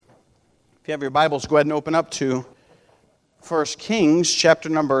If you have your Bibles, go ahead and open up to 1 Kings chapter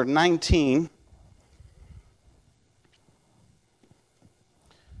number 19.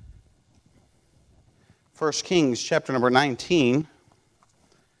 1 Kings chapter number 19.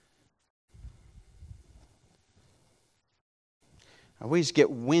 I always get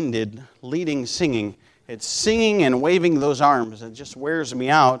winded leading singing. It's singing and waving those arms. It just wears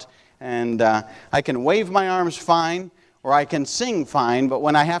me out. And I can wave my arms fine, or I can sing fine, but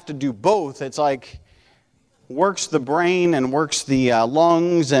when I have to do both, it's like works the brain and works the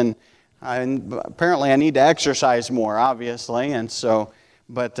lungs, and apparently I need to exercise more, obviously, and so,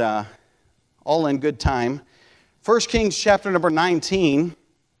 but all in good time. 1 Kings chapter number 19,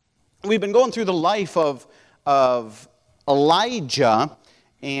 we've been going through the life of Elijah,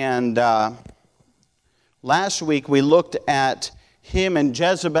 and last week we looked at him and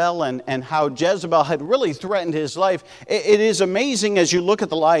Jezebel and how Jezebel had really threatened his life. It is amazing as you look at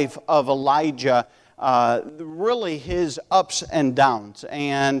the life of Elijah, really his ups and downs.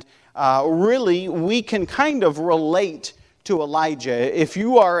 And really we can kind of relate to Elijah. If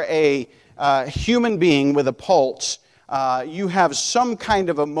you are a human being with a pulse, you have some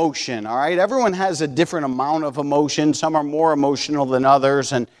kind of emotion, all right? Everyone has a different amount of emotion. Some are more emotional than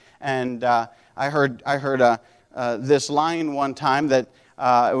others. And I heard this line one time that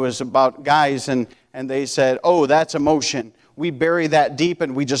it was about guys, and they said, "Oh, that's emotion. We bury that deep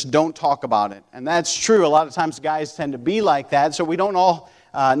and we just don't talk about it." And that's true. A lot of times guys tend to be like that, so we don't all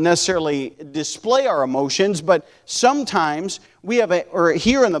necessarily display our emotions, but sometimes we have, or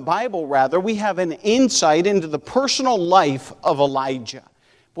here in the Bible rather, we have an insight into the personal life of Elijah.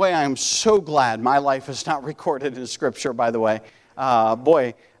 Boy, I am so glad my life is not recorded in Scripture, by the way.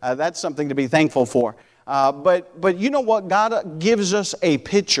 That's something to be thankful for. But you know what? God gives us a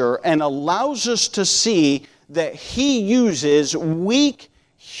picture and allows us to see that He uses weak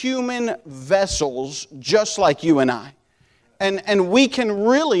human vessels just like you and I. And we can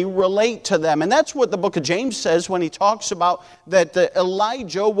really relate to them. And that's what the book of James says when he talks about that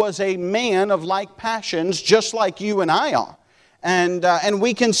Elijah was a man of like passions just like you and I are. And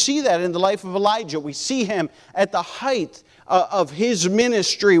we can see that in the life of Elijah. We see him at the height of his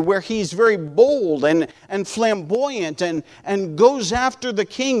ministry where he's very bold and flamboyant and goes after the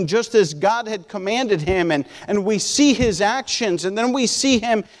king just as God had commanded him. And we see his actions, and then we see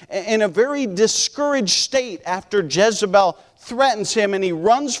him in a very discouraged state after Jezebel threatens him, and he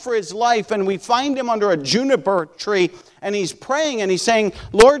runs for his life, and we find him under a juniper tree, and he's praying and he's saying,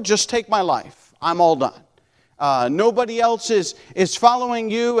 "Lord, just take my life. I'm all done. Nobody else is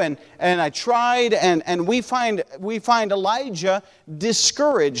following you," and I tried, and we find Elijah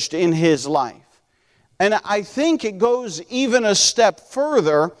discouraged in his life. And I think it goes even a step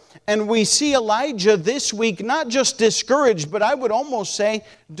further, and we see Elijah this week not just discouraged, but I would almost say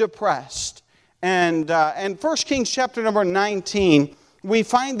depressed. And 1 Kings chapter number 19, we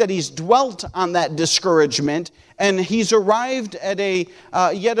find that he's dwelt on that discouragement, and he's arrived at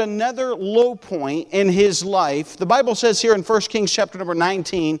yet another low point in his life. The Bible says here in 1 Kings chapter number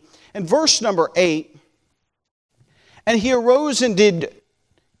 19, and verse number 8, "And he arose and did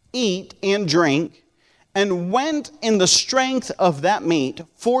eat and drink, and went in the strength of that meat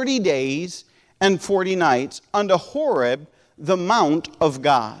 40 days and 40 nights unto Horeb, the mount of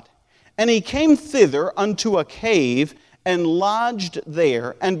God. And he came thither unto a cave, and lodged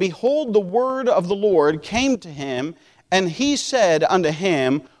there. And behold, the word of the Lord came to him, and he said unto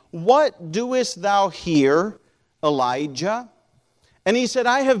him, What doest thou here, Elijah? And he said,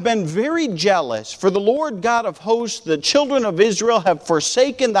 I have been very jealous, for the Lord God of hosts, the children of Israel, have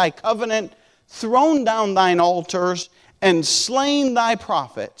forsaken thy covenant, thrown down thine altars, and slain thy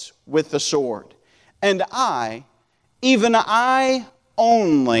prophets with the sword. And I, even I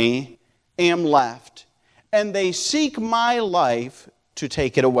only, am left, and they seek my life to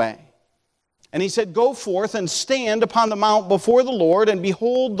take it away. And he said, Go forth and stand upon the mount before the Lord. And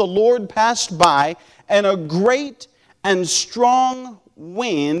behold, the Lord passed by, and a great and strong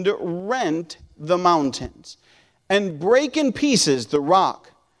wind rent the mountains, and brake in pieces the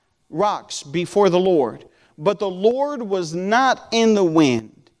rocks before the Lord. But the Lord was not in the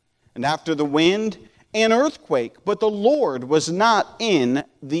wind. And after the wind, an earthquake, but the Lord was not in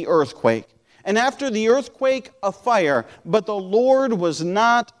the earthquake. And after the earthquake, a fire, but the Lord was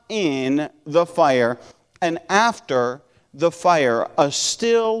not in the fire. And after the fire, a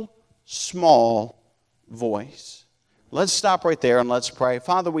still small voice. Let's stop right there and let's pray.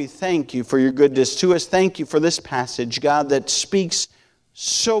 Father, we thank you for your goodness to us. Thank you for this passage, God, that speaks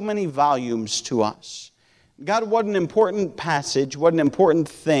so many volumes to us. God, what an important passage, what an important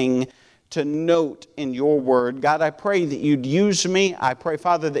thing to note in your word. God, I pray that you'd use me. I pray,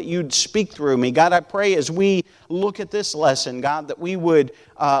 Father, that you'd speak through me. God, I pray as we look at this lesson, God, that we would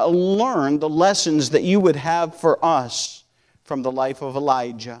learn the lessons that you would have for us from the life of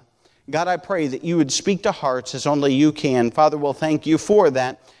Elijah. God, I pray that you would speak to hearts as only you can. Father, we'll thank you for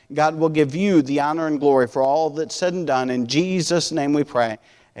that. God will give you the honor and glory for all that's said and done. In Jesus' name we pray.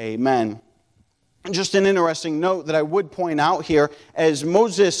 Amen. Just an interesting note that I would point out here, as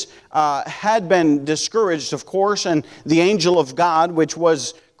Moses had been discouraged, of course, and the angel of God, which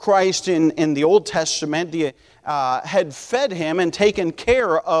was Christ in the Old Testament, had fed him and taken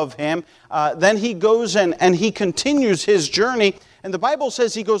care of him. Then he goes and he continues his journey, and the Bible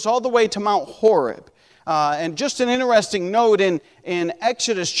says he goes all the way to Mount Horeb. And just an interesting note, in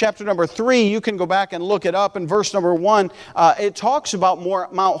Exodus chapter number 3, you can go back and look it up in verse number 1, it talks about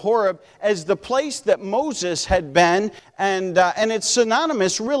Mount Horeb as the place that Moses had been, and it's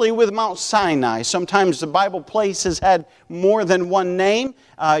synonymous really with Mount Sinai. Sometimes the Bible places had more than one name.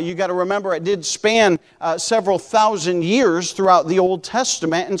 You got to remember it did span several thousand years throughout the Old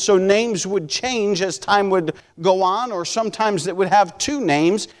Testament, and so names would change as time would go on, or sometimes it would have two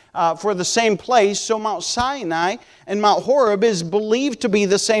names for the same place. So Mount Sinai and Mount Horeb is believed to be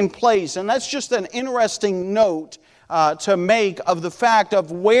the same place. And that's just an interesting note to make of the fact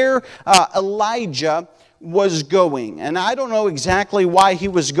of where Elijah was going. And I don't know exactly why he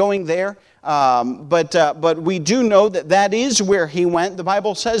was going there, but we do know that that is where he went. The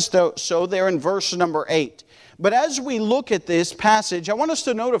Bible says so there in verse number 8. But as we look at this passage, I want us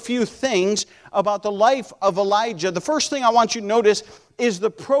to note a few things about the life of Elijah. The first thing I want you to notice is the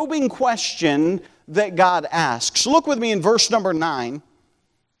probing question that God asks. Look with me in verse number 9.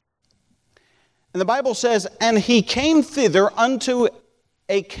 And the Bible says, "And he came thither unto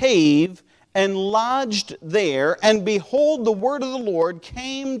a cave, and lodged there. And behold, the word of the Lord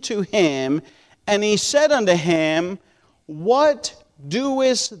came to him, and he said unto him, What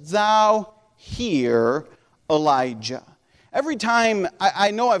doest thou here, Elijah?" Every time,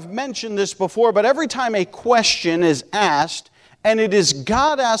 I know I've mentioned this before, but every time a question is asked, and it is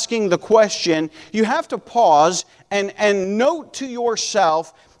God asking the question, you have to pause and note to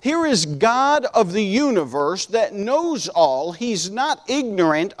yourself, here is God of the universe that knows all. He's not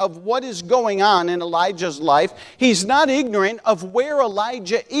ignorant of what is going on in Elijah's life. He's not ignorant of where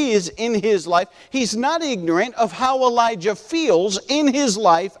Elijah is in his life. He's not ignorant of how Elijah feels in his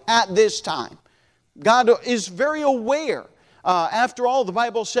life at this time. God is very aware. After all, the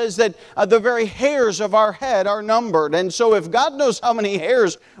Bible says that the very hairs of our head are numbered. And so if God knows how many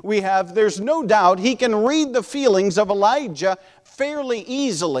hairs we have, there's no doubt He can read the feelings of Elijah fairly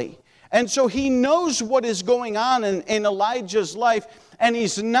easily. And so He knows what is going on in Elijah's life, and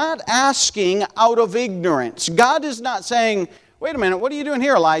He's not asking out of ignorance. God is not saying, wait a minute, what are you doing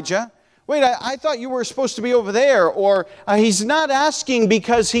here, Elijah? Wait, I thought you were supposed to be over there. Or He's not asking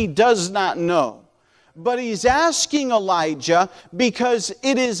because He does not know. But He's asking Elijah because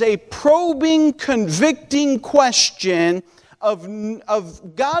it is a probing, convicting question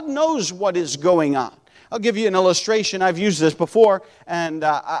of God knows what is going on. I'll give you an illustration. I've used this before, and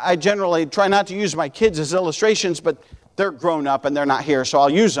I generally try not to use my kids as illustrations, but they're grown up and they're not here, so I'll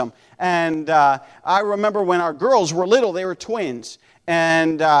use them. And I remember when our girls were little, they were twins.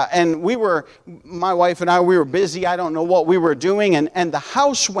 And we were, my wife and I, we were busy. I don't know what we were doing, and the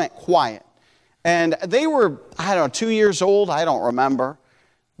house went quiet. And they were, 2 years old, I don't remember.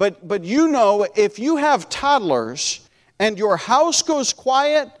 But you know, if you have toddlers and your house goes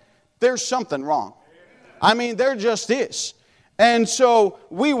quiet, there's something wrong. I mean, there just is. And so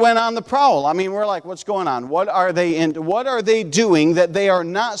we went on the prowl. I mean, we're like, what's going on? What are they doing that they are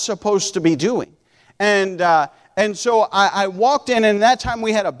not supposed to be doing? And so I walked in, and that time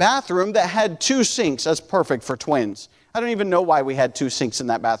we had a bathroom that had 2 sinks. That's perfect for twins. I don't even know why we had 2 sinks in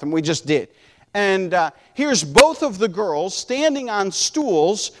that bathroom. We just did. And here's both of the girls standing on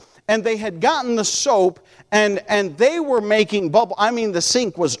stools, and they had gotten the soap, and they were making bubbles. I mean, the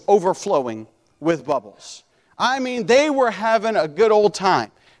sink was overflowing with bubbles. I mean, they were having a good old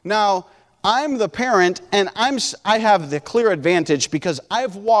time. Now, I'm the parent, and I have the clear advantage because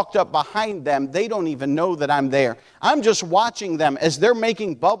I've walked up behind them. They don't even know that I'm there. I'm just watching them as they're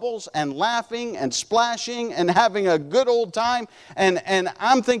making bubbles and laughing and splashing and having a good old time. And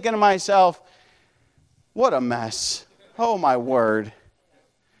I'm thinking to myself, what a mess. Oh, my word.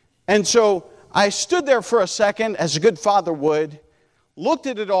 And so I stood there for a second, as a good father would, looked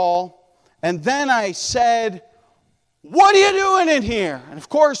at it all, and then I said, "What are you doing in here?" And of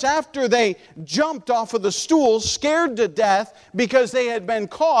course, after they jumped off of the stool, scared to death because they had been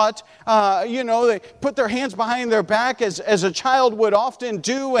caught, they put their hands behind their back as a child would often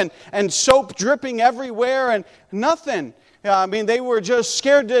do, and soap dripping everywhere and nothing. They were just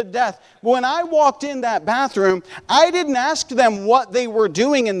scared to death. When I walked in that bathroom, I didn't ask them what they were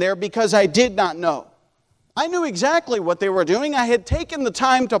doing in there because I did not know. I knew exactly what they were doing. I had taken the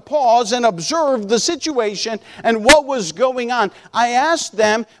time to pause and observe the situation and what was going on. I asked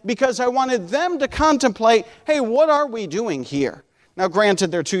them because I wanted them to contemplate, hey, what are we doing here? Now,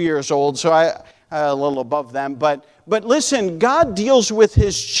 granted, they're 2 years old, so I'm a little above them. But listen, God deals with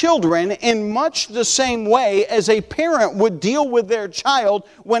His children in much the same way as a parent would deal with their child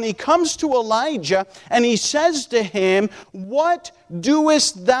when he comes to Elijah and he says to him, "What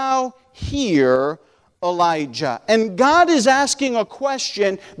doest thou here, Elijah?" And God is asking a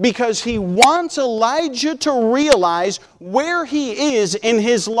question because He wants Elijah to realize where he is in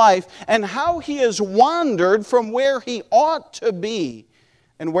his life and how he has wandered from where he ought to be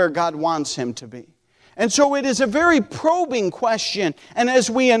and where God wants him to be. And so it is a very probing question. And as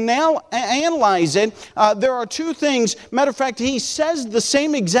we analyze it, there are two things. Matter of fact, he says the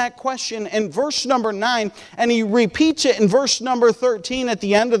same exact question in verse number 9, and he repeats it in verse number 13 at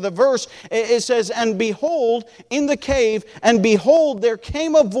the end of the verse. It says, "And behold, in the cave, and behold, there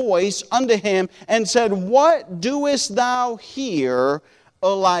came a voice unto him, and said, What doest thou here,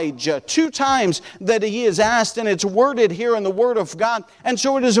 Elijah?" 2 times that he is asked, and it's worded here in the Word of God. And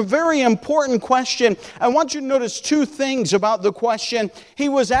so it is a very important question. I want you to notice 2 things about the question. He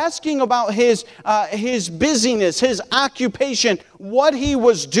was asking about his busyness, his occupation, what he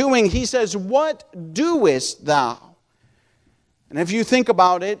was doing. He says, "What doest thou?" And if you think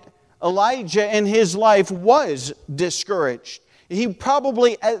about it, Elijah in his life was discouraged. He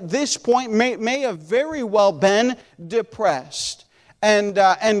probably at this point may have very well been depressed.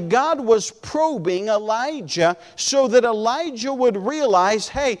 And God was probing Elijah so that Elijah would realize,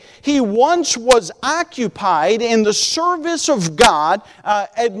 hey, he once was occupied in the service of God,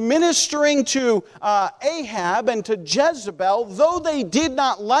 administering to Ahab and to Jezebel. Though they did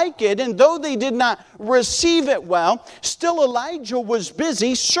not like it and though they did not receive it well, still Elijah was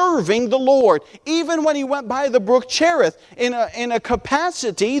busy serving the Lord. Even when he went by the brook Cherith in a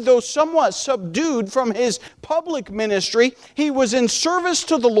capacity, though somewhat subdued from his public ministry, he was in service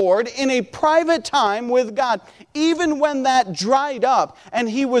to the Lord in a private time with God. Even when that dried up and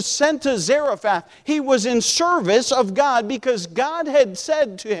he was sent to Zarephath, he was in service of God because God had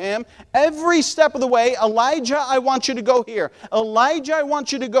said to him every step of the way, "Elijah, I want you to go here. Elijah, I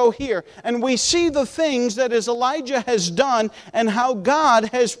want you to go here." And we see the things that as Elijah has done and how God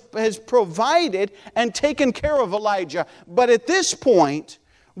has provided and taken care of Elijah. But at this point,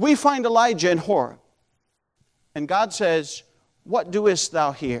 we find Elijah in Horeb. And God says, "What doest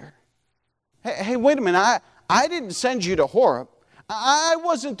thou here?" Hey, wait a minute. I didn't send you to Horeb. I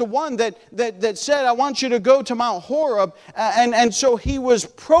wasn't the one that said, "I want you to go to Mount Horeb." And so he was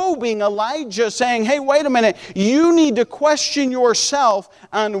probing Elijah, saying, hey, wait a minute. You need to question yourself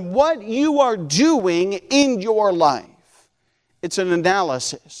on what you are doing in your life. It's an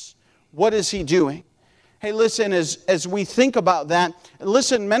analysis. What is he doing? Hey, listen, as we think about that,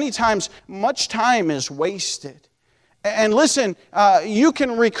 listen, many times, much time is wasted. And listen, you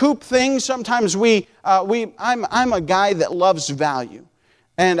can recoup things. Sometimes I'm a guy that loves value.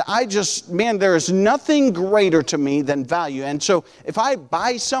 And there is nothing greater to me than value. And so if I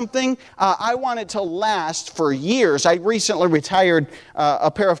buy something, I want it to last for years. I recently retired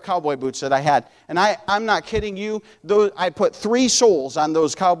a pair of cowboy boots that I had. And I'm not kidding you. I put 3 soles on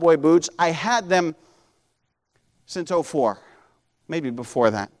those cowboy boots. I had them since 2004, maybe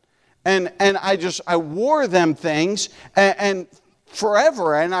before that. And I wore them things and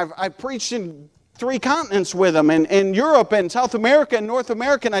forever. And I've preached in 3 continents with them, in Europe and South America and North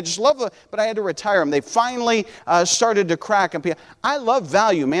America, and I just love them, but I had to retire them. They finally started to crack. And I love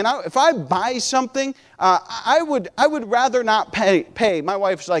value, man. If I buy something, I would rather not pay. My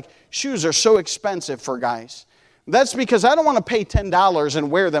wife's like, shoes are so expensive for guys. That's because I don't want to pay $10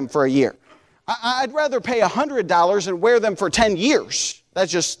 and wear them for a year. I'd rather pay $100 and wear them for 10 years.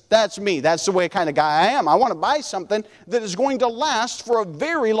 That's me. That's the way kind of guy I am. I want to buy something that is going to last for a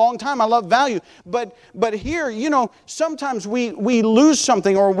very long time. I love value. But here, sometimes we lose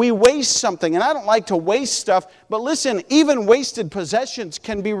something or we waste something. And I don't like to waste stuff. But listen, even wasted possessions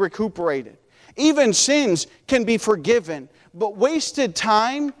can be recuperated. Even sins can be forgiven. But wasted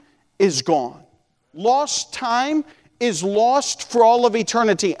time is gone. Lost time is lost for all of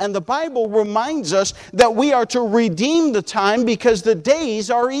eternity. And the Bible reminds us that we are to redeem the time because the days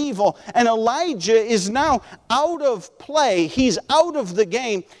are evil. And Elijah is now out of play. He's out of the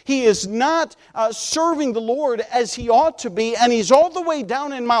game. He is not serving the Lord as he ought to be. And he's all the way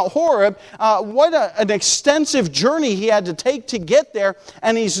down in Mount Horeb. What an extensive journey he had to take to get there.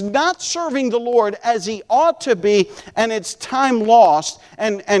 And he's not serving the Lord as he ought to be. And it's time lost.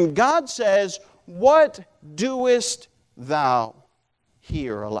 And God says, "What doest thou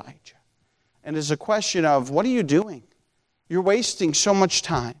here, Elijah?" And it's a question of, what are you doing? You're wasting so much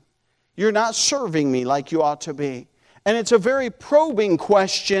time. You're not serving me like you ought to be. And it's a very probing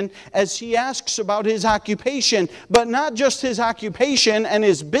question as he asks about his occupation, but not just his occupation and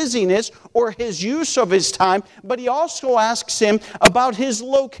his busyness or his use of his time, but he also asks him about his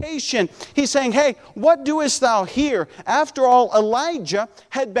location. He's saying, hey, what doest thou here? After all, Elijah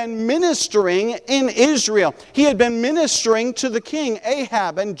had been ministering in Israel. He had been ministering to the king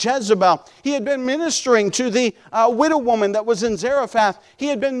Ahab and Jezebel. He had been ministering to the widow woman that was in Zarephath. He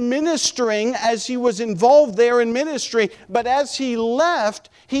had been ministering as he was involved there in ministry. But as he left,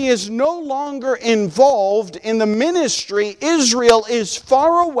 he is no longer involved in the ministry. Israel is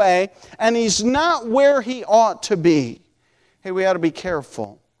far away, and he's not where he ought to be. Hey, we ought to be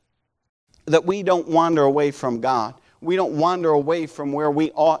careful that we don't wander away from God. We don't wander away from where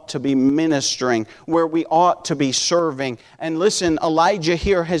we ought to be ministering, where we ought to be serving. And listen, Elijah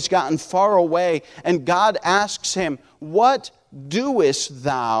here has gotten far away, and God asks him, "What doest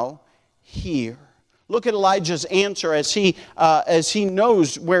thou here?" Look at Elijah's answer as he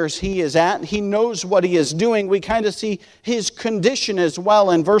knows where he is at. He knows what he is doing. We kind of see his condition as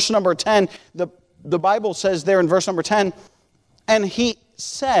well. In verse number 10, the Bible says there in verse number 10, "And he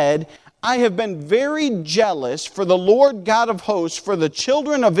said, I have been very jealous for the Lord God of hosts, for the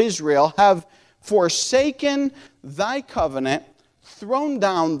children of Israel have forsaken thy covenant, thrown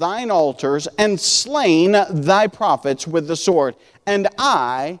down thine altars, and slain thy prophets with the sword. And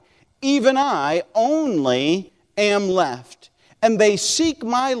I, even I only am left, and they seek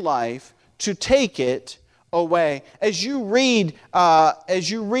my life to take it away." As you read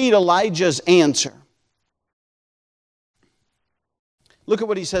Elijah's answer, look at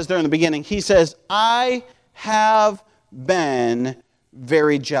what he says there in the beginning. He says, "I have been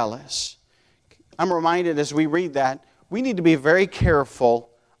very jealous." I'm reminded as we read that, we need to be very careful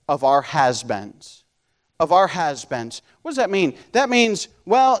of our has-beens. Of our has-beens. What does that mean? That means,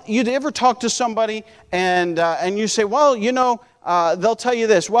 well, you'd ever talk to somebody and you say, well, you know, they'll tell you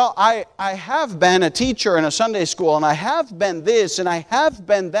this, well, I have been a teacher in a Sunday school, and I have been this, and I have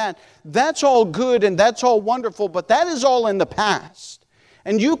been that. That's all good and that's all wonderful, but that is all in the past.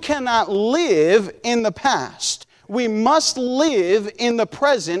 And you cannot live in the past. We must live in the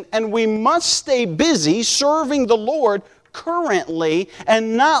present, and we must stay busy serving the Lord currently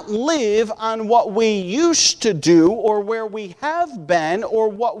and not live on what we used to do or where we have been or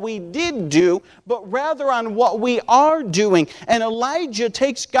what we did do, but rather on what we are doing. And Elijah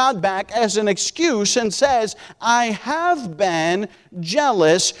takes God back as an excuse and says, "I have been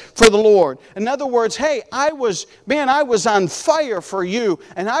jealous for the Lord." In other words, hey, I was on fire for you,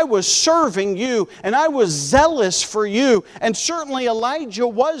 and I was serving you, and I was zealous for you. And certainly Elijah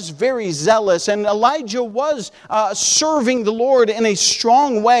was very zealous, and Elijah was serving the Lord in a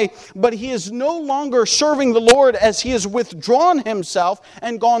strong way, but he is no longer serving the Lord as he has withdrawn himself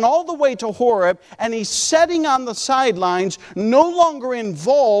and gone all the way to Horeb, and he's sitting on the sidelines, no longer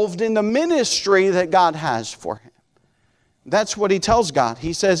involved in the ministry that God has for him. That's what he tells God.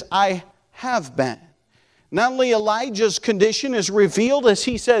 He says, "I have been." Not only Elijah's condition is revealed as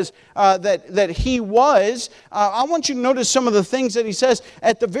he says that he was, I want you to notice some of the things that he says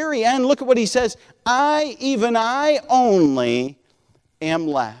at the very end. Look at what he says, even I only am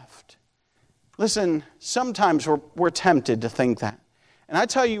left." Listen, sometimes we're tempted to think that. And I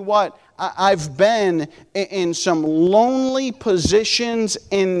tell you what, I've been in some lonely positions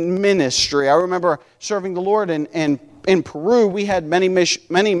in ministry. I remember serving the Lord in Peru. We had many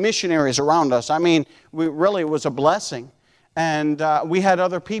missionaries around us. I mean, it was a blessing. And we had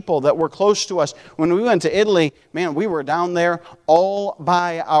other people that were close to us. When we went to Italy, man, we were down there all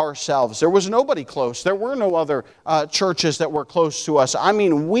by ourselves. There was nobody close. There were no other churches that were close to us. I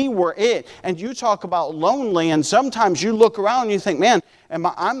mean, we were it. And you talk about lonely, and sometimes you look around and you think, man,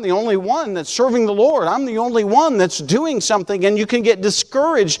 I'm the only one that's serving the Lord. I'm the only one that's doing something. And you can get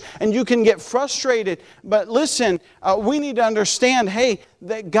discouraged and you can get frustrated. But listen, we need to understand, hey,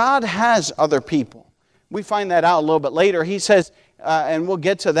 that God has other people. We find that out a little bit later. He says, and we'll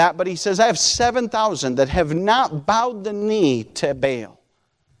get to that, but he says, I have 7,000 that have not bowed the knee to Baal.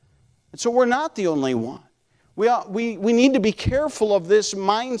 And so we're not the only one. We need to be careful of this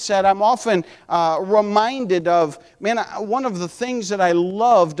mindset. I'm often reminded of, one of the things that I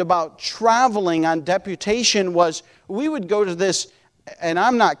loved about traveling on deputation was we would go to this, and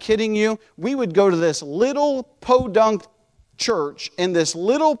I'm not kidding you, we would go to this little podunk church in this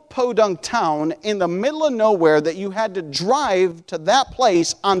little podunk town in the middle of nowhere that you had to drive to that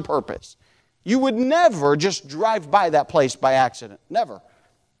place on purpose. You would never just drive by that place by accident. Never.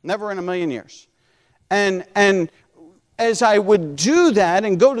 Never in a million years. And as I would do that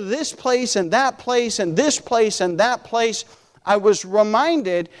and go to this place and that place and this place and that place, I was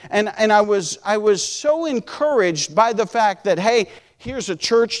reminded and I was so encouraged by the fact that, hey, here's a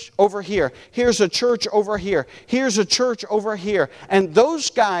church over here. Here's a church over here. Here's a church over here. And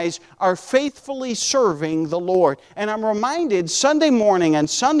those guys are faithfully serving the Lord. And I'm reminded Sunday morning and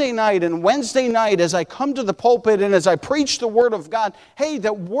Sunday night and Wednesday night as I come to the pulpit and as I preach the Word of God, hey,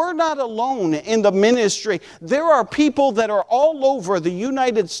 that we're not alone in the ministry. There are people that are all over the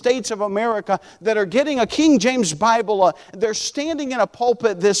United States of America that are getting a King James Bible. They're standing in a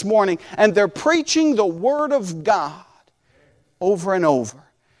pulpit this morning and they're preaching the Word of God over and over.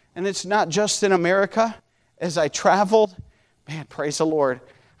 And it's not just in America. As I traveled, man, praise the Lord,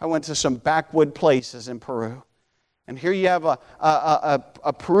 I went to some backwood places in Peru. And here you have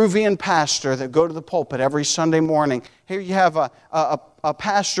a Peruvian pastor that go to the pulpit every Sunday morning. Here you have a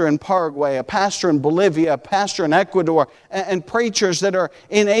pastor in Paraguay, a pastor in Bolivia, a pastor in Ecuador, and preachers that are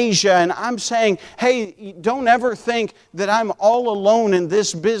in Asia. And I'm saying, hey, don't ever think that I'm all alone in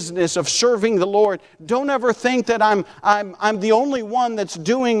this business of serving the Lord. Don't ever think that I'm the only one that's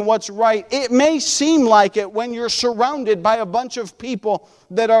doing what's right. It may seem like it when you're surrounded by a bunch of people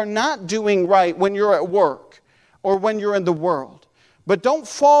that are not doing right when you're at work or when you're in the world. But don't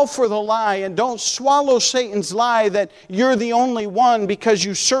fall for the lie and don't swallow Satan's lie that you're the only one, because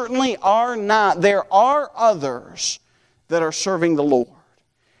you certainly are not. There are others that are serving the Lord.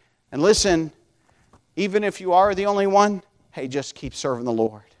 And listen, even if you are the only one, hey, just keep serving the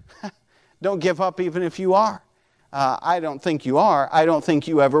Lord. Don't give up even if you are. I don't think you are. I don't think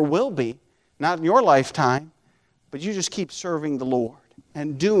you ever will be. Not in your lifetime. But you just keep serving the Lord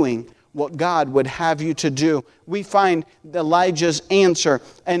and doing what God would have you to do. We find Elijah's answer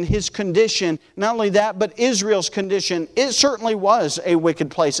and his condition. Not only that, but Israel's condition. It certainly was a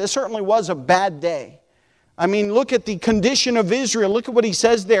wicked place. It certainly was a bad day. I mean, look at the condition of Israel. Look at what he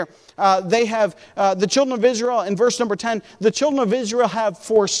says there. They have, the children of Israel, in verse number 10, the children of Israel have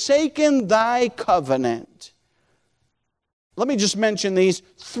forsaken thy covenant. Let me just mention these.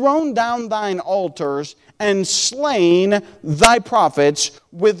 Thrown down thine altars and slain thy prophets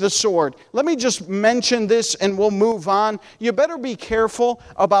with the sword. Let me just mention this and we'll move on. You better be careful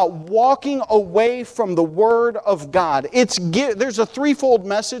about walking away from the Word of God. There's a threefold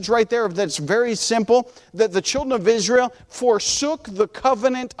message right there that's very simple, that the children of Israel forsook the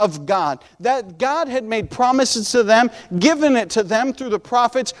covenant of God. That God had made promises to them, given it to them through the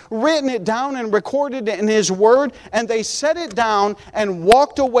prophets, written it down and recorded it in His Word, and they set it down and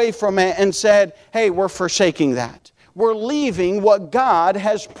walked away from it and said, hey, we're forsaking that. We're leaving what God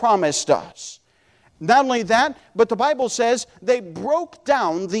has promised us. Not only that, but the Bible says they broke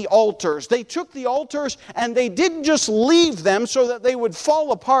down the altars. They took the altars and they didn't just leave them so that they would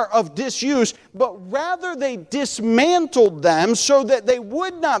fall apart of disuse, but rather they dismantled them so that they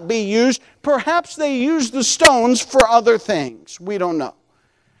would not be used. Perhaps they used the stones for other things. We don't know.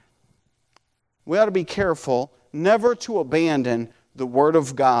 We ought to be careful never to abandon the Word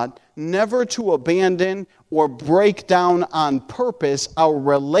of God, never to abandon or break down on purpose our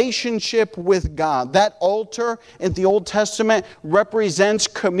relationship with God. That altar in the Old Testament represents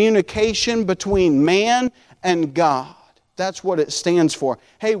communication between man and God. That's what it stands for.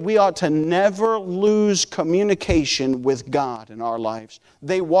 Hey, we ought to never lose communication with God in our lives.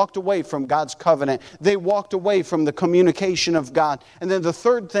 They walked away from God's covenant. They walked away from the communication of God. And then the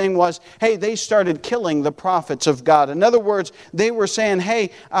third thing was, hey, they started killing the prophets of God. In other words, they were saying,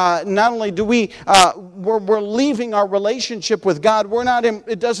 hey, not only do we're leaving our relationship with God.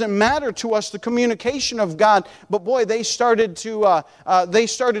 It doesn't matter to us the communication of God. But boy, they started to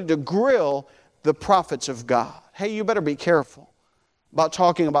grill the prophets of God. Hey, you better be careful about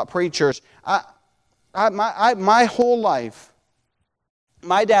talking about preachers. My whole life,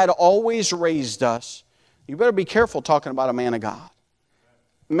 my dad always raised us. You better be careful talking about a man of God.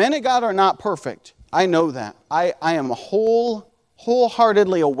 Men of God are not perfect. I know that. I am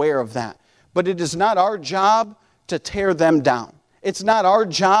wholeheartedly aware of that. But it is not our job to tear them down. It's not our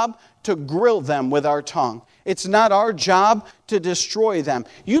job to grill them with our tongue. It's not our job to destroy them.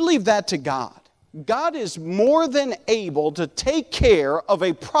 You leave that to God. God is more than able to take care of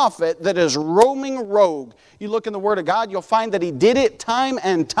a prophet that is roaming rogue. You look in the Word of God, you'll find that He did it time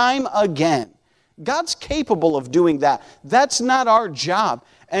and time again. God's capable of doing that. That's not our job.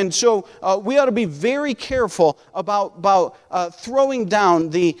 And so we ought to be very careful about throwing down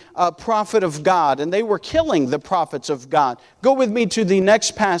the prophet of God. And they were killing the prophets of God. Go with me to the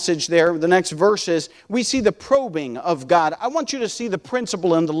next passage there, the next verses. We see the probing of God. I want you to see the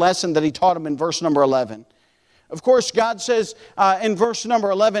principle in the lesson that He taught them in verse number 11. Of course, God says in verse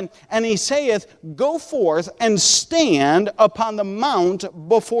number 11, "And He saith, Go forth and stand upon the mount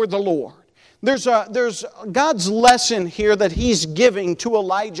before the Lord." There's God's lesson here that He's giving to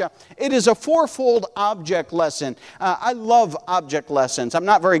Elijah. It is a fourfold object lesson. I love object lessons. I'm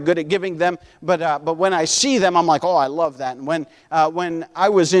not very good at giving them, but when I see them, I'm like, oh, I love that. And when I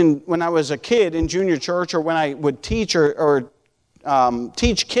was a kid in junior church, or when I would teach or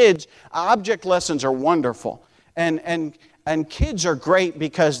teach kids, object lessons are wonderful. And kids are great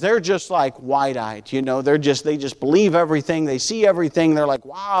because they're just like wide-eyed, you know. They just believe everything. They see everything. They're like,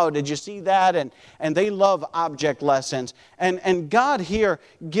 wow, did you see that? And they love object lessons. And God here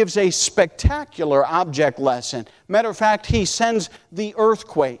gives a spectacular object lesson. Matter of fact, He sends the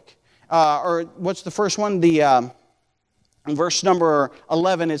earthquake. Or what's the first one? In verse number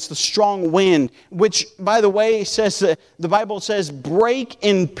 11, it's the strong wind, which, by the way, says the Bible says, break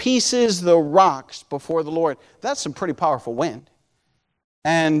in pieces the rocks before the Lord. That's some pretty powerful wind.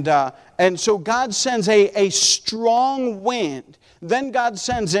 And so God sends a strong wind. Then God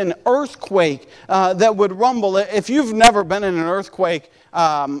sends an earthquake that would rumble. If you've never been in an earthquake,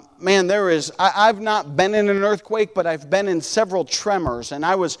 I've not been in an earthquake, but I've been in several tremors. And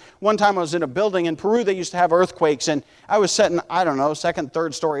one time I was in a building in Peru that used to have earthquakes, and I was sitting, I don't know, second,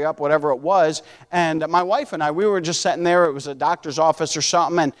 third story up, whatever it was. And my wife and I, we were just sitting there. It was a doctor's office or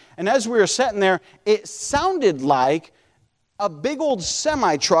something. And as we were sitting there, it sounded like a big old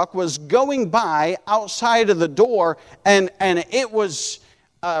semi-truck was going by outside of the door, and it was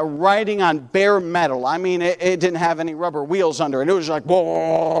riding on bare metal. I mean, it didn't have any rubber wheels under it. It was like,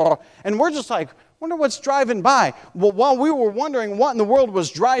 whoa. And we're just like, wonder what's driving by. Well, while we were wondering what in the world was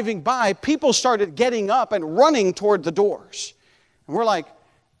driving by, people started getting up and running toward the doors. And we're like,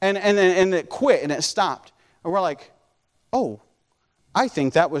 and it quit, and it stopped. And we're like, oh, I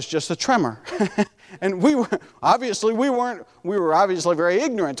think that was just a tremor. And we were obviously very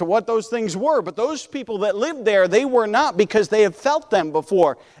ignorant to what those things were. But those people that lived there, they were not, because they have felt them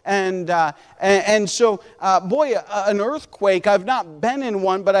before. And so, an earthquake, I've not been in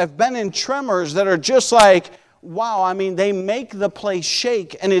one, but I've been in tremors that are just like, wow, I mean, they make the place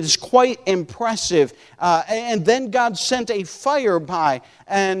shake, and it is quite impressive. And then God sent a fire by.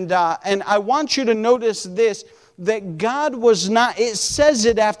 And I want you to notice this, that God was not, it says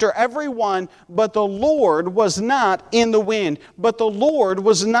it after every one, but the Lord was not in the wind, but the Lord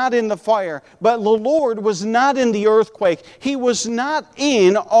was not in the fire, but the Lord was not in the earthquake. He was not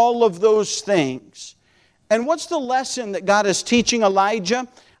in all of those things. And what's the lesson that God is teaching Elijah?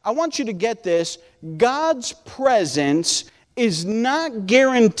 I want you to get this. God's presence is not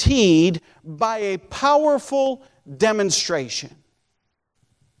guaranteed by a powerful demonstration.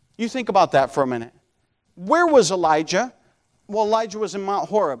 You think about that for a minute. Where was Elijah? Well, Elijah was in Mount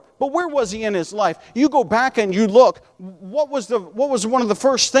Horeb. But where was he in his life? You go back and you look. What was one of the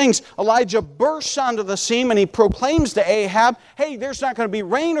first things? Elijah bursts onto the scene and he proclaims to Ahab, hey, there's not going to be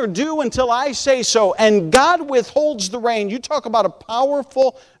rain or dew until I say so. And God withholds the rain. You talk about a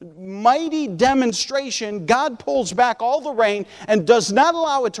powerful, mighty demonstration. God pulls back all the rain and does not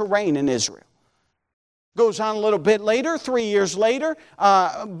allow it to rain in Israel. Goes on a little bit later, 3 years later.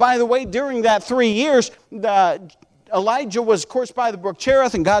 By the way, during that 3 years, Elijah was, of course, by the brook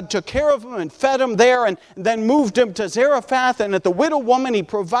Cherith, and God took care of him and fed him there, and then moved him to Zarephath. And at the widow woman, He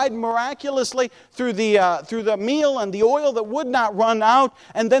provided miraculously through the meal and the oil that would not run out.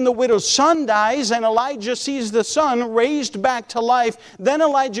 And then the widow's son dies, and Elijah sees the son raised back to life. Then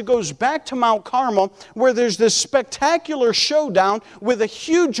Elijah goes back to Mount Carmel, where there's this spectacular showdown with a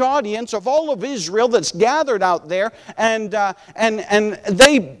huge audience of all of Israel that's gathered out there, and the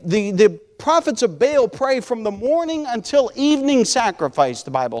prophets of Baal pray from the morning until evening sacrifice,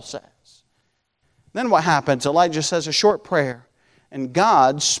 the Bible says. Then what happens? Elijah says a short prayer, and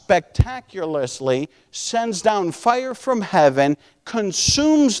God spectacularly sends down fire from heaven,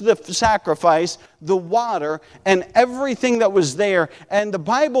 consumes the sacrifice, the water, and everything that was there. And the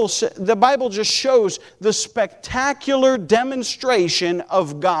Bible just shows the spectacular demonstration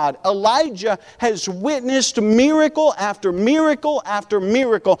of God. Elijah has witnessed miracle after miracle after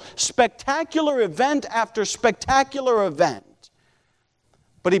miracle, spectacular event after spectacular event.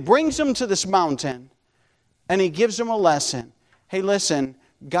 But he brings them to this mountain, and he gives them a lesson. Hey, listen,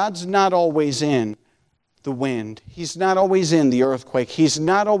 God's not always in the wind. He's not always in the earthquake. He's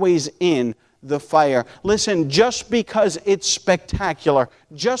not always in the fire. Listen, just because it's spectacular,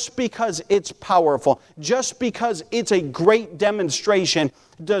 just because it's powerful, just because it's a great demonstration,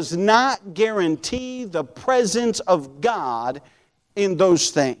 does not guarantee the presence of God in those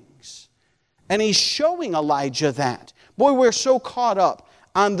things. And he's showing Elijah that. Boy, we're so caught up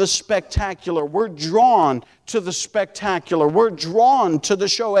on the spectacular. We're drawn to the spectacular. We're drawn to the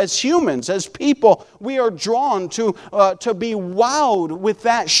show. As humans, as people, we are drawn to be wowed with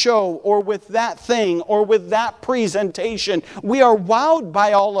that show or with that thing or with that presentation. We are wowed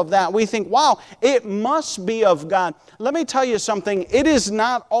by all of that. We think, wow, it must be of God. Let me tell you something. It is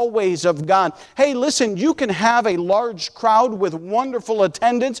not always of God. Hey, listen, you can have a large crowd with wonderful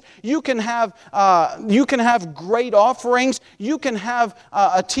attendance. You can have great offerings. You can have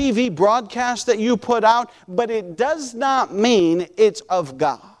a TV broadcast that you put out, but it does not mean it's of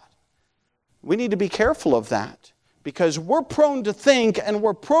God. We need to be careful of that, because we're prone to think, and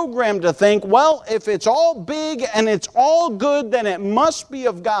we're programmed to think, well, if it's all big and it's all good, then it must be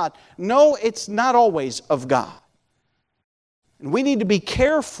of God. No, it's not always of God. And we need to be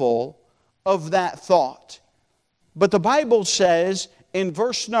careful of that thought. But the Bible says in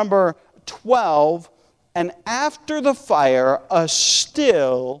verse number 12, and after the fire, a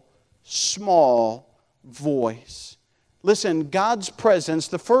still small voice. Listen, God's presence,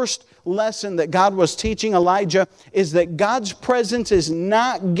 the first lesson that God was teaching Elijah is that God's presence is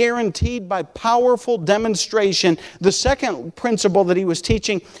not guaranteed by powerful demonstration. The second principle that he was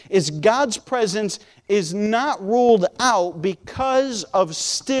teaching is God's presence is not ruled out because of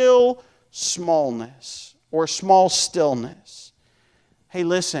still smallness or small stillness. Hey,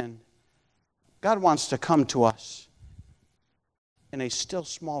 listen, God wants to come to us in a still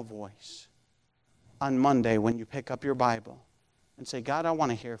small voice on Monday when you pick up your Bible and say, God, I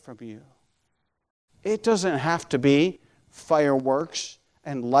want to hear from you. It doesn't have to be fireworks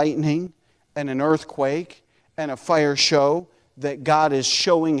and lightning and an earthquake and a fire show that God is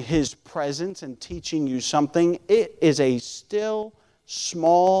showing His presence and teaching you something. It is a still,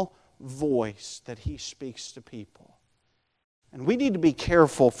 small voice that He speaks to people. And we need to be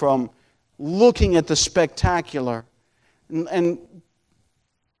careful from looking at the spectacular. And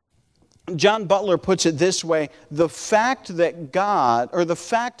John Butler puts it this way: the fact God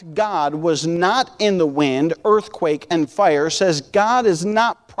was not in the wind, earthquake, and fire says God is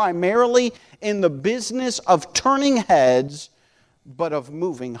not primarily in the business of turning heads, but of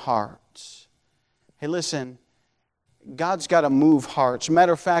moving hearts. Hey, listen, God's got to move hearts.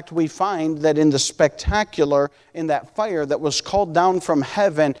 Matter of fact, we find that in the spectacular, in that fire that was called down from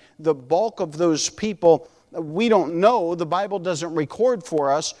heaven, the bulk of those people, we don't know, the Bible doesn't record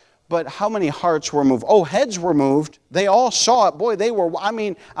for us, but how many hearts were moved? Oh, heads were moved. They all saw it. Boy,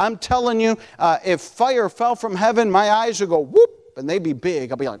 I'm telling you, if fire fell from heaven, my eyes would go whoop, and they'd be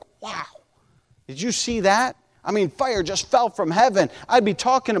big. I'd be like, wow, did you see that? I mean, fire just fell from heaven. I'd be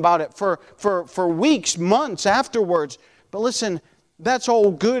talking about it for weeks, months afterwards. But listen, that's all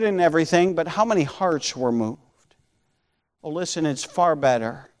good and everything, but how many hearts were moved? Oh, listen, it's far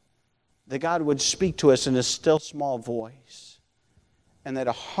better that God would speak to us in a still small voice, and that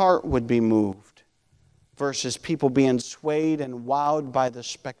a heart would be moved versus people being swayed and wowed by the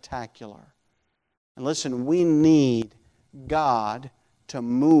spectacular. And listen, we need God to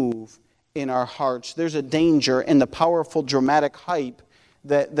move in our hearts. There's a danger in the powerful dramatic hype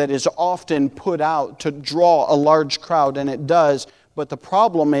that is often put out to draw a large crowd, and it does. But the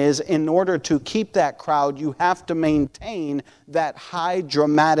problem is, in order to keep that crowd, you have to maintain that high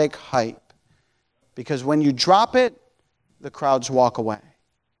dramatic hype. Because when you drop it, the crowds walk away.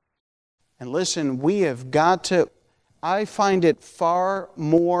 And listen, we have got to, I find it far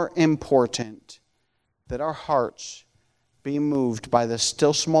more important that our hearts be moved by the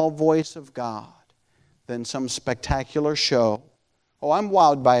still small voice of God than some spectacular show. Oh, I'm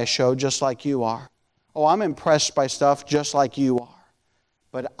wowed by a show just like you are. Oh, I'm impressed by stuff just like you are.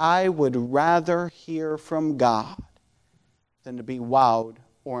 But I would rather hear from God than to be wowed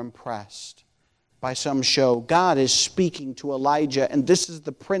or impressed by some show. God is speaking to Elijah, and this is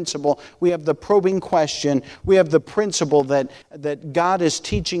the principle. We have the probing question. We have the principle that God is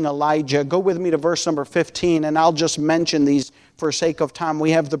teaching Elijah. Go with me to verse number 15, and I'll just mention these for sake of time. We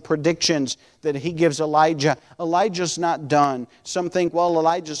have the predictions that he gives Elijah. Elijah's not done. Some think, well,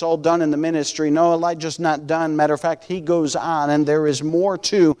 Elijah's all done in the ministry. No, Elijah's not done. Matter of fact, he goes on, and there is more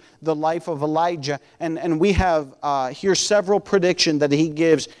to the life of Elijah. And we have here several predictions that he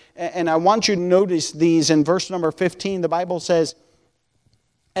gives. And I want you to notice these. In verse number 15, the Bible says,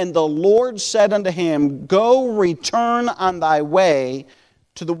 And the Lord said unto him, Go, return on thy way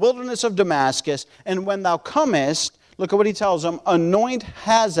to the wilderness of Damascus, and when thou comest, look at what he tells him, anoint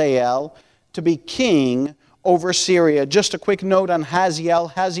Hazael to be king over Syria. Just a quick note on Hazael.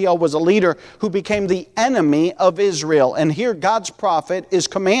 Hazael was a leader who became the enemy of Israel. And here God's prophet is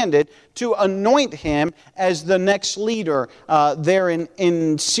commanded to anoint him as the next leader there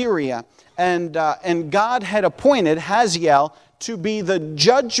in Syria. And God had appointed Hazael to be the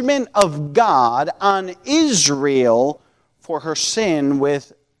judgment of God on Israel for her sin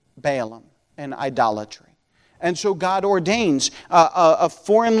with Balaam and idolatry. And so God ordains a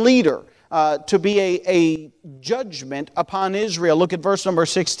foreign leader to be a judgment upon Israel. Look at verse number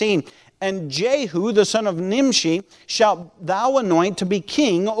 16. And Jehu, the son of Nimshi, shalt thou anoint to be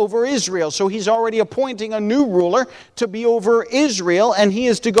king over Israel. So he's already appointing a new ruler to be over Israel, and he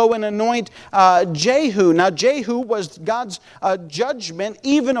is to go and anoint Jehu. Now Jehu was God's judgment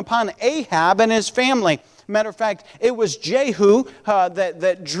even upon Ahab and his family. Matter of fact, it was Jehu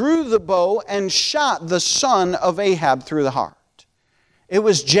that drew the bow and shot the son of Ahab through the heart. It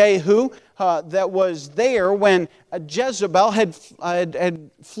was Jehu that was there when Jezebel had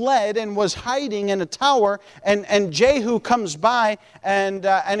fled and was hiding in a tower. And Jehu comes by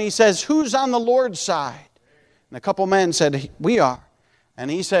and he says, Who's on the Lord's side? And a couple men said, We are. And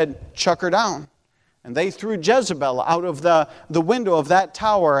he said, Chuck her down. And they threw Jezebel out of the window of that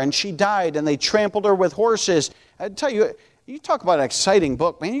tower, and she died, and they trampled her with horses. I tell you, you talk about an exciting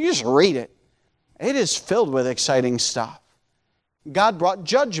book, man, you just read it. It is filled with exciting stuff. God brought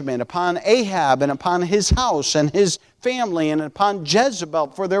judgment upon Ahab and upon his house and his family and upon Jezebel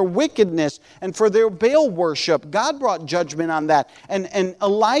for their wickedness and for their Baal worship. God brought judgment on that. And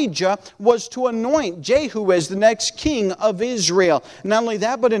Elijah was to anoint Jehu as the next king of Israel. Not only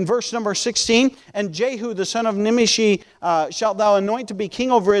that, but in verse number 16, and Jehu the son of Nimshi shalt thou anoint to be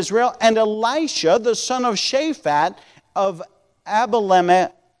king over Israel, and Elisha the son of Shaphat of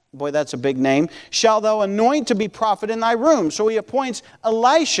Abimelech, boy, that's a big name, shalt thou anoint to be prophet in thy room. So he appoints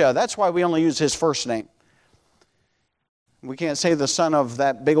Elisha. That's why we only use his first name. We can't say the son of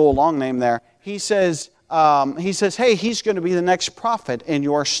that big old long name there. He says, hey, he's going to be the next prophet in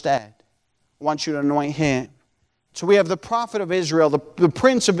your stead. I want you to anoint him. So we have the prophet of Israel, the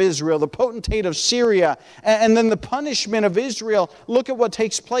prince of Israel, the potentate of Syria, and then the punishment of Israel. Look at what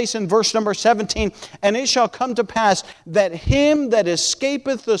takes place in verse number 17. And it shall come to pass that him that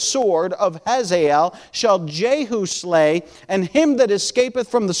escapeth the sword of Hazael shall Jehu slay, and him that escapeth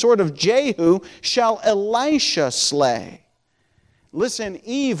from the sword of Jehu shall Elisha slay. Listen,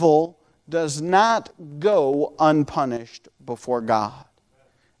 evil does not go unpunished before God.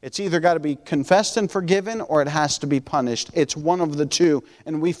 It's either got to be confessed and forgiven, or it has to be punished. It's one of the two.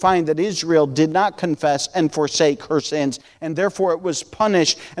 And we find that Israel did not confess and forsake her sins, and therefore it was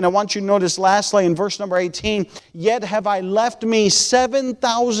punished. And I want you to notice lastly in verse number 18, Yet have I left me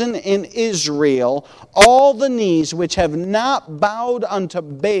 7,000 in Israel, all the knees which have not bowed unto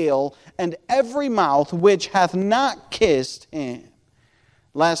Baal, and every mouth which hath not kissed him.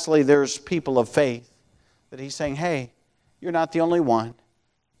 Lastly, there's people of faith that he's saying, hey, you're not the only one.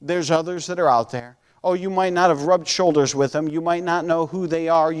 There's others that are out there. Oh, you might not have rubbed shoulders with them. You might not know who they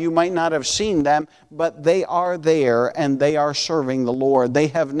are. You might not have seen them. But they are there and they are serving the Lord. They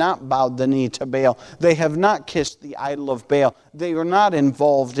have not bowed the knee to Baal. They have not kissed the idol of Baal. They are not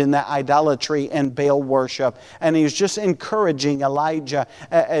involved in that idolatry and Baal worship. And he's just encouraging Elijah.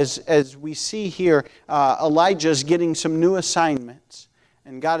 As we see here, Elijah's getting some new assignments.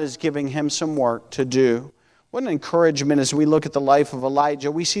 And God is giving him some work to do. What an encouragement as we look at the life of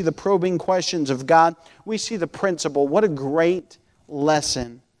Elijah. We see the probing questions of God. We see the principle. What a great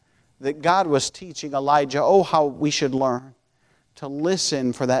lesson that God was teaching Elijah. Oh, how we should learn to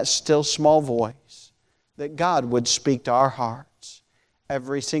listen for that still small voice, that God would speak to our hearts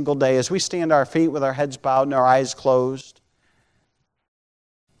every single day as we stand our feet with our heads bowed and our eyes closed.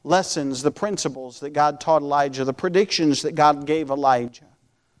 Lessons, the principles that God taught Elijah, the predictions that God gave Elijah.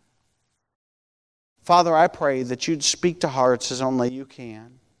 Father, I pray that you'd speak to hearts as only you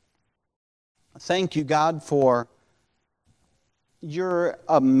can. Thank you, God, for your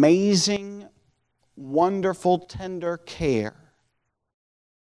amazing, wonderful, tender care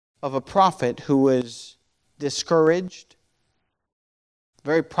of a prophet who was discouraged,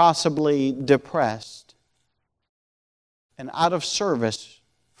 very possibly depressed, and out of service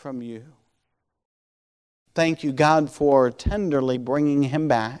from you. Thank you, God, for tenderly bringing him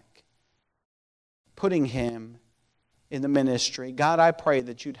back, putting him in the ministry. God, I pray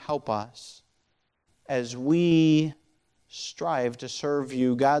that you'd help us as we strive to serve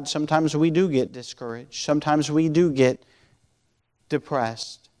you. God, sometimes we do get discouraged. Sometimes we do get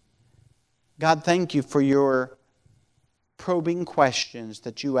depressed. God, thank you for your probing questions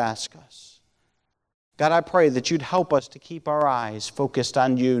that you ask us. God, I pray that you'd help us to keep our eyes focused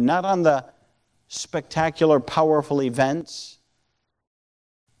on you, not on the spectacular, powerful events,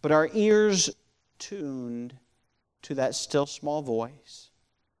 but our ears tuned to that still small voice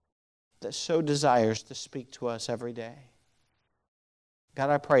that so desires to speak to us every day. God,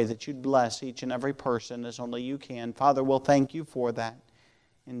 I pray that you'd bless each and every person as only you can. Father, we'll thank you for that.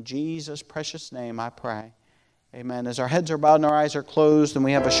 In Jesus' precious name I pray. Amen. As our heads are bowed and our eyes are closed and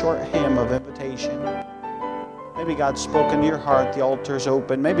we have a short hymn of invitation. Maybe God's spoken to your heart, the altar's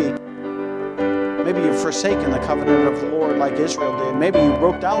open. Maybe you've forsaken the covenant of the Lord like Israel did. Maybe you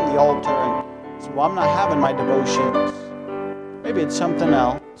broke down the altar and said, well, I'm not having my devotions. Maybe it's something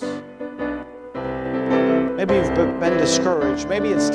else. Maybe you've been discouraged. Maybe it's